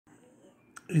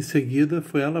Em seguida,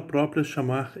 foi ela própria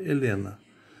chamar Helena,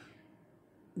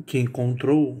 que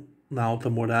encontrou na alta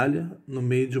muralha, no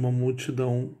meio de uma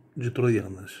multidão de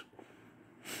troianas.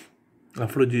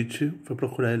 Afrodite foi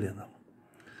procurar Helena.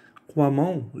 Com a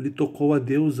mão, lhe tocou a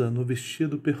deusa no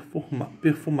vestido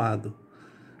perfumado,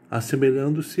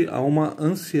 assemelhando-se a uma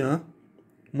anciã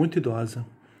muito idosa,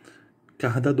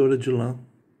 cardadora de lã,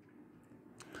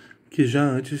 que já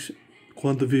antes,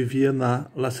 quando vivia na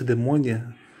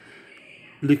Lacedemônia,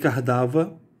 lhe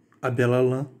cardava a bela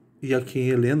lã e a quem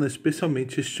Helena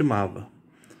especialmente estimava.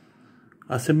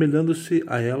 Assemelhando-se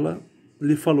a ela,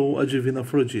 lhe falou a divina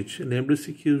Afrodite.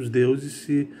 Lembre-se que os deuses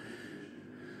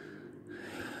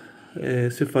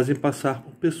se fazem passar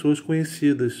por pessoas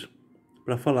conhecidas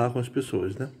para falar com as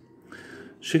pessoas, né?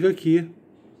 Chega aqui,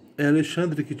 é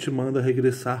Alexandre que te manda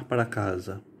regressar para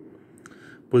casa,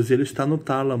 pois ele está no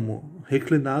tálamo,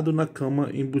 reclinado na cama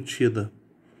embutida,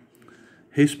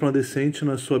 resplandecente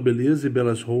na sua beleza e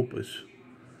belas roupas.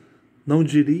 Não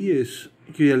dirias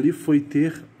que ali foi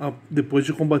ter depois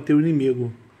de combater o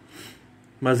inimigo,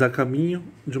 mas a caminho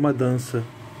de uma dança,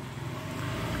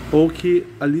 ou que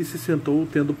ali se sentou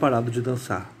tendo parado de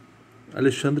dançar.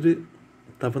 Alexandre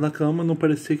estava na cama, não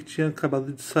parecia que tinha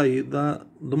acabado de sair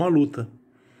de uma luta.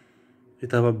 Ele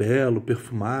estava belo,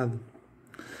 perfumado.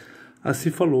 Assim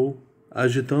falou,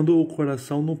 agitando o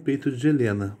coração no peito de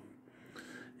Helena.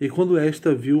 E quando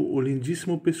esta viu o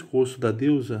lindíssimo pescoço da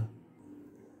deusa,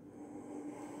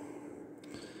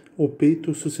 o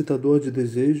peito suscitador de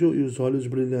desejo e os olhos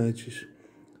brilhantes,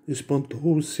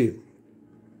 espantou-se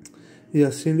e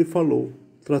assim lhe falou,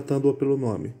 tratando-a pelo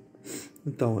nome.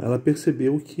 Então, ela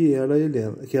percebeu que era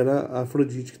Helena, que era a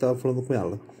Afrodite que estava falando com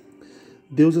ela.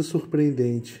 Deusa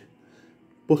surpreendente,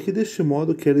 por que deste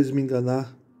modo queres me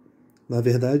enganar? Na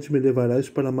verdade, me levarás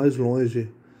para mais longe,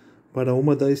 para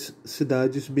uma das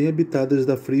cidades bem habitadas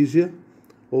da Frígia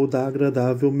ou da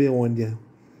agradável Meônia.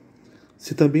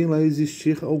 Se também lá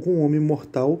existir algum homem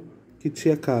mortal que te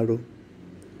é caro,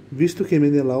 visto que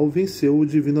Menelau venceu o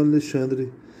divino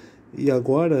Alexandre e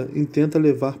agora intenta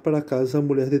levar para casa a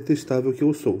mulher detestável que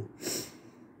eu sou.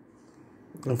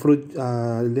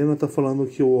 A Helena está falando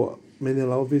que o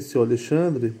Menelau venceu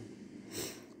Alexandre,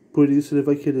 por isso ele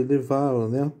vai querer levá-la,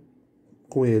 né,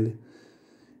 com ele.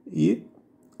 E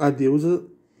a deusa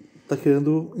está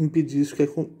querendo impedir isso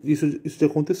de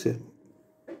acontecer.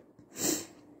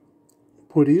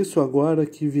 Por isso, agora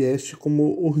que vieste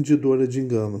como urdidora de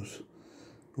enganos,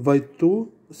 vai tu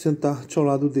sentar-te ao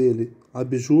lado dele,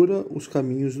 abjura os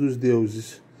caminhos dos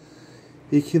deuses,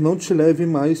 e que não te levem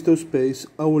mais teus pés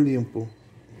ao Olimpo.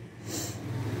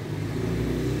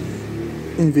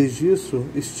 Em vez disso,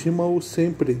 estima-o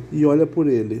sempre e olha por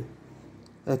ele,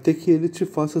 até que ele te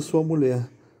faça sua mulher,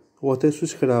 ou até sua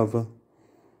escrava.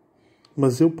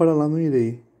 Mas eu para lá não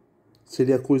irei.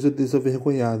 Seria coisa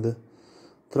desavergonhada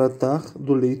tratar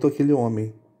do leito aquele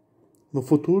homem. No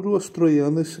futuro, as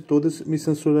troianas todas me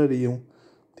censurariam,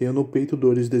 tenho no peito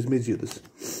dores desmedidas.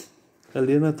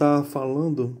 Helena está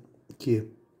falando que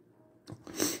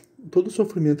todo o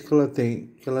sofrimento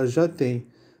que ela já tem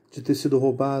de ter sido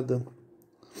roubada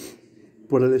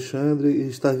por Alexandre e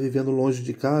estar vivendo longe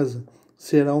de casa,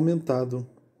 será aumentado.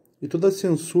 E toda a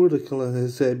censura que ela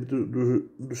recebe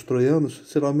dos troianos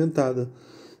será aumentada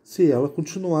se ela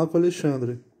continuar com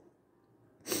Alexandre.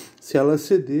 Se ela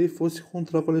ceder e fosse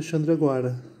encontrar com Alexandre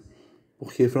agora.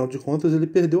 Porque, afinal de contas, ele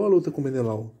perdeu a luta com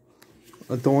Menelau.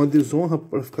 Então a desonra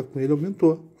para ficar com ele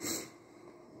aumentou.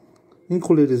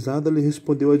 Encolerizada, lhe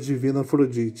respondeu a divina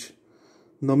Afrodite: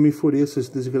 não me enfureças,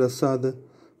 desgraçada,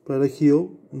 para que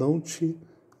eu não te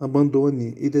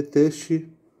abandone e deteste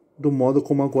do modo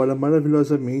como agora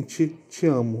maravilhosamente te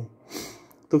amo.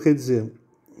 Então, quer dizer,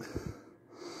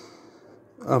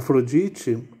 a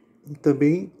Afrodite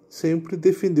também sempre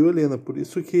defendeu Helena, por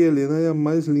isso que Helena é a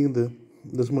mais linda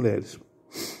das mulheres.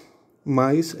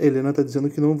 Mas Helena está dizendo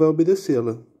que não vai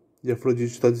obedecê-la, e a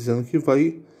Afrodite está dizendo que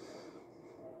vai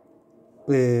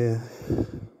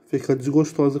ficar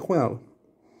desgostosa com ela.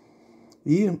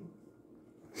 E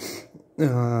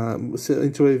a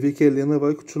gente vai ver que a Helena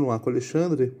vai continuar com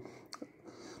Alexandre,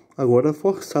 agora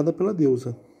forçada pela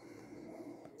deusa.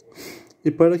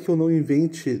 E para que eu não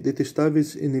invente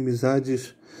detestáveis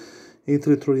inimizades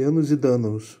entre troianos e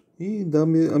dânaos, e ainda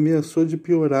ameaçou de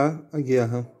piorar a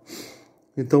guerra,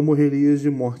 então morrerias de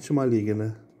morte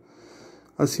maligna.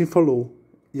 Assim falou,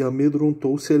 e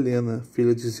amedrontou-se Helena,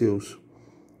 filha de Zeus.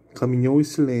 Caminhou em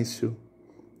silêncio,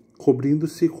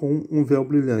 cobrindo-se com um véu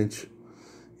brilhante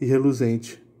e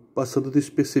reluzente, passando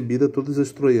despercebida a todas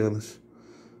as troianas,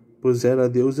 pois era a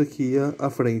deusa que ia à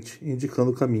frente,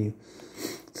 indicando o caminho.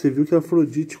 Você viu que a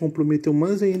Afrodite comprometeu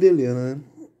mais ainda Helena, né?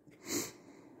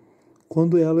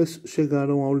 Quando elas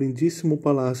chegaram ao lindíssimo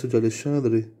palácio de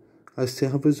Alexandre, as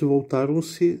servas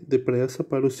voltaram-se depressa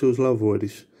para os seus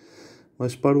lavores.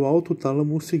 Mas para o alto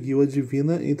tálamo seguiu a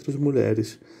divina entre as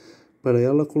mulheres. Para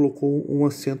ela colocou um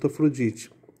assento Afrodite,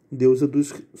 deusa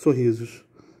dos sorrisos,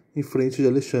 em frente de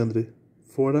Alexandre.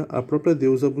 Fora a própria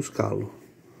deusa buscá-lo.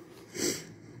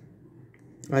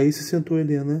 Aí se sentou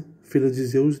Helena, filha de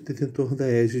Zeus, detentor da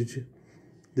égide,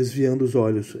 desviando os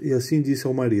olhos, e assim disse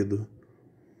ao marido: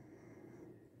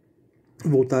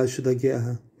 Voltaste da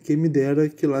guerra, quem me dera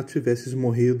que lá tivesses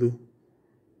morrido,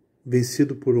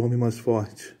 vencido por homem mais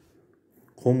forte,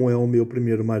 como é o meu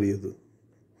primeiro marido.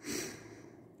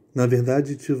 Na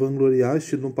verdade, te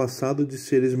vangloriaste no passado de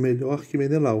seres melhor que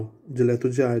Menelau, dileto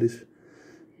de Ares,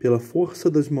 pela força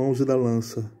das mãos e da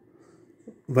lança.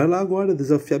 Vai lá agora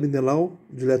desafiar Menelau,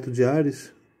 dileto de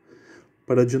Ares,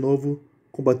 para de novo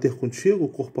combater contigo,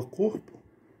 corpo a corpo?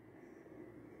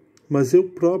 Mas eu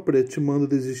própria te mando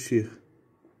desistir.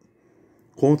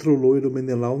 Contra o loiro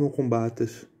Menelau não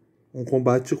combatas. Um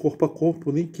combate corpo a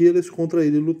corpo, nem queiras contra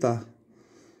ele lutar.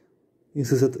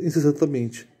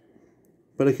 Insensatamente,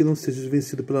 para que não sejas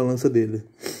vencido pela lança dele.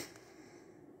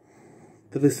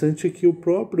 Interessante que o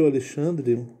próprio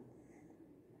Alexandre,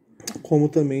 como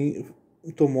também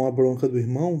tomou a bronca do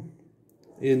irmão,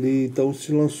 ele então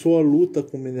se lançou à luta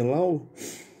com Menelau.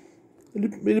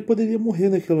 Ele poderia morrer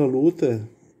naquela luta,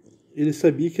 ele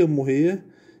sabia que ia morrer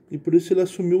e por isso ele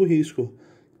assumiu o risco.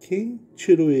 Quem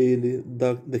tirou ele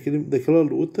daquela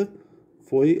luta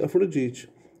foi Afrodite.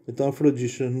 Então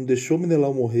Afrodite não deixou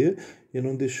Menelau morrer e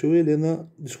não deixou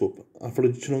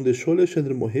Afrodite não deixou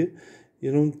Alexandre morrer e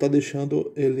não está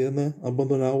deixando Helena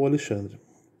abandonar o Alexandre.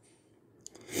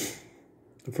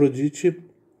 Afrodite,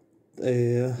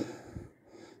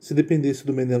 se dependesse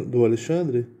do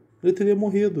Alexandre, ele teria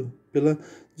morrido pela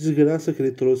desgraça que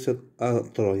ele trouxe a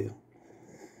Troia.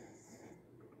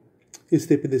 E se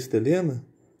dependesse de Helena,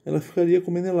 ela ficaria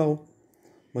com Menelau.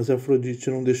 Mas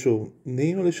Afrodite não deixou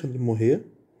nem o Alexandre morrer,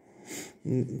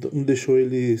 não deixou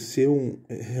ele ser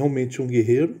realmente um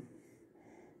guerreiro,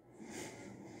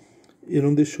 e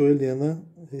não deixou Helena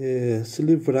se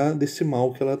livrar desse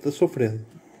mal que ela está sofrendo.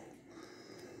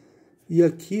 E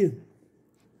aqui,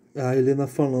 a Helena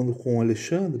falando com o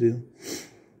Alexandre,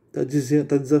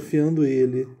 está desafiando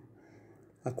ele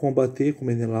a combater com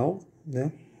Menelau,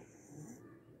 né?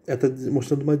 Ela está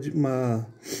mostrando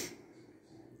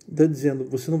está dizendo,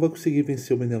 você não vai conseguir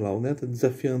vencer o Menelau, né? Está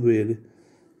desafiando ele.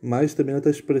 Mas também ela está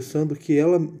expressando que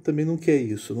ela também não quer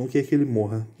isso, não quer que ele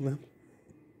morra, né?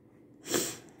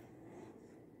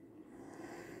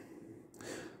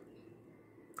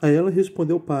 Aí ela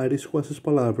respondeu Paris com essas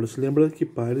palavras. Lembra que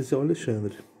Paris é o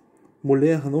Alexandre.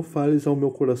 Mulher, não fales ao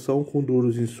meu coração com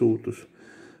duros insultos.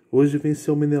 Hoje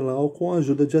venceu Menelau com a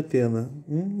ajuda de Atena.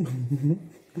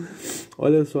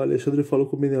 Olha só, Alexandre falou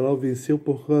que o Menelau venceu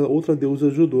porque outra deusa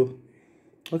ajudou.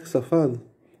 Olha que safado.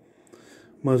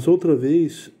 Mas outra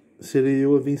vez serei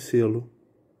eu a vencê-lo.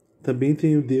 Também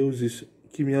tenho deuses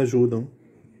que me ajudam.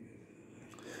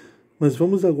 Mas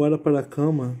vamos agora para a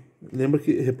cama.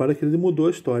 Repara que ele mudou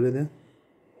a história, né?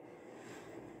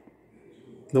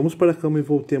 Vamos para a cama e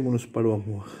voltemo-nos para o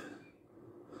amor.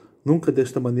 Nunca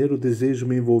desta maneira o desejo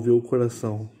me envolveu o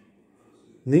coração,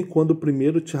 nem quando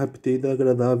primeiro te raptei da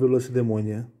agradável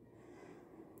Lacedemônia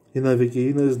e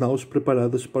naveguei nas naus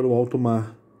preparadas para o alto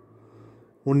mar,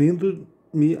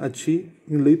 unindo-me a ti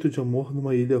em leito de amor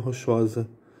numa ilha rochosa,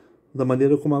 da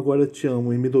maneira como agora te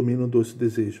amo e me domina o doce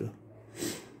desejo.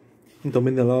 Então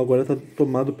Menelau agora está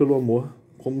tomado pelo amor,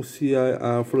 como se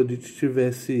a Afrodite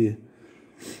estivesse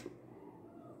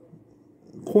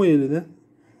com ele, né?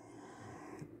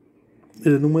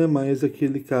 Ele não é mais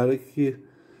aquele cara que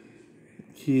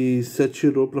se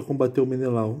atirou para combater o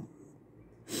Menelau.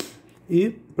 E,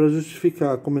 para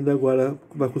justificar como ele agora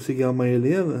vai conseguir amar a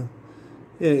Helena,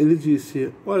 ele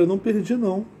disse, olha, eu não perdi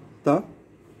não, tá?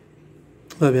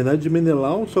 Na verdade,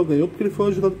 Menelau só ganhou porque ele foi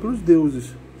ajudado pelos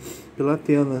deuses, pela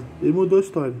Atena. Ele mudou a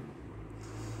história.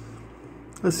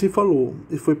 Assim falou,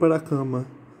 e foi para a cama.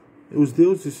 Os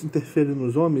deuses interferem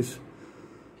nos homens,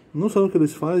 não só no que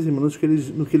eles fazem, mas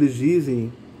no que eles dizem,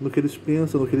 no que eles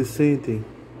pensam, no que eles sentem.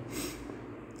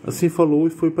 Assim falou e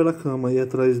foi para a cama, e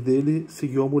atrás dele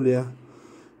seguiu a mulher.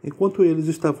 Enquanto eles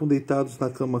estavam deitados na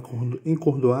cama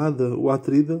encordoada, o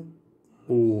Atrida,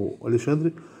 o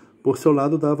Alexandre, por seu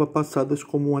lado dava passadas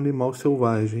como um animal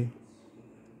selvagem.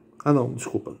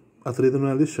 Atrida não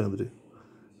é Alexandre.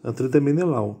 Atrida é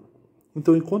Menelau.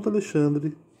 Então, enquanto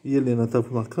Alexandre e Helena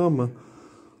estavam na cama,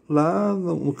 lá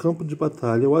no campo de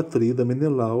batalha, o Atrida,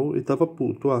 Menelau, estava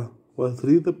puto. O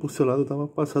Atrida, por seu lado, dava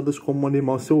passadas como um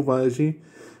animal selvagem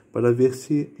para ver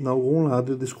se, em algum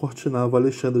lado, descortinava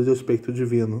Alexandre de aspecto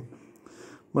divino.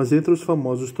 Mas entre os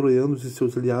famosos troianos e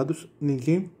seus aliados,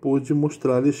 ninguém pôde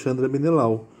mostrar Alexandre a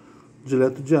Menelau,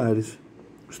 dileto de Ares.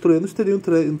 Os troianos teriam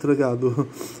entregado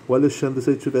o Alexandre se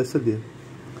ele estivesse ali.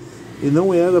 E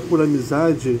não era por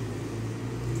amizade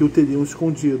que o teriam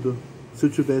escondido, se o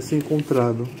tivessem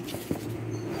encontrado.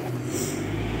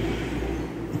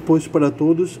 Pois para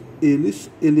todos eles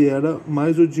ele era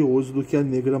mais odioso do que a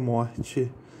negra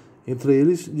morte. Entre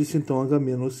eles, disse então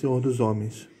Agamemnon, senhor dos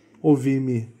homens: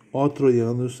 ouvi-me, ó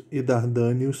troianos e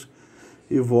dardânios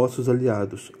e vossos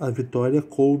aliados. A vitória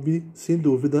coube, sem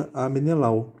dúvida, a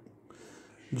Menelau,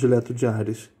 dileto de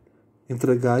Ares.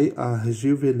 Entregai a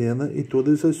argiva Helena e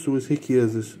todas as suas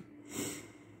riquezas,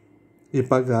 e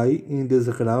pagai em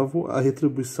desgravo a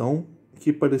retribuição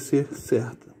que parecer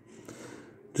certa,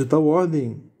 de tal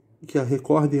ordem que a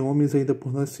recordem homens ainda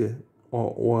por nascer.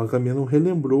 O Agamemnon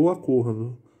relembrou o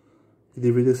acordo, que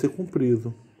deveria ser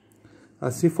cumprido.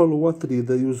 Assim falou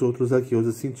Atrida, e os outros aqueus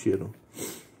assentiram.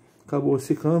 Acabou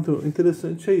esse canto.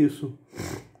 Interessante é isso.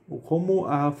 Como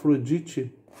a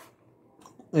Afrodite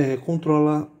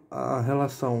controla a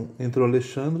relação entre o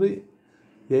Alexandre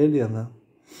e a Helena,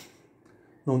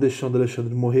 não deixando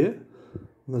Alexandre morrer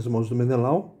nas mãos do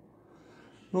Menelau,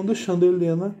 não deixando a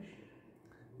Helena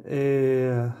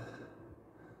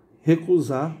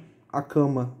recusar a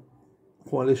cama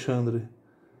com Alexandre.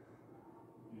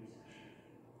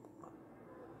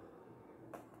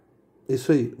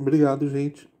 Isso aí. Obrigado,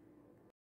 gente.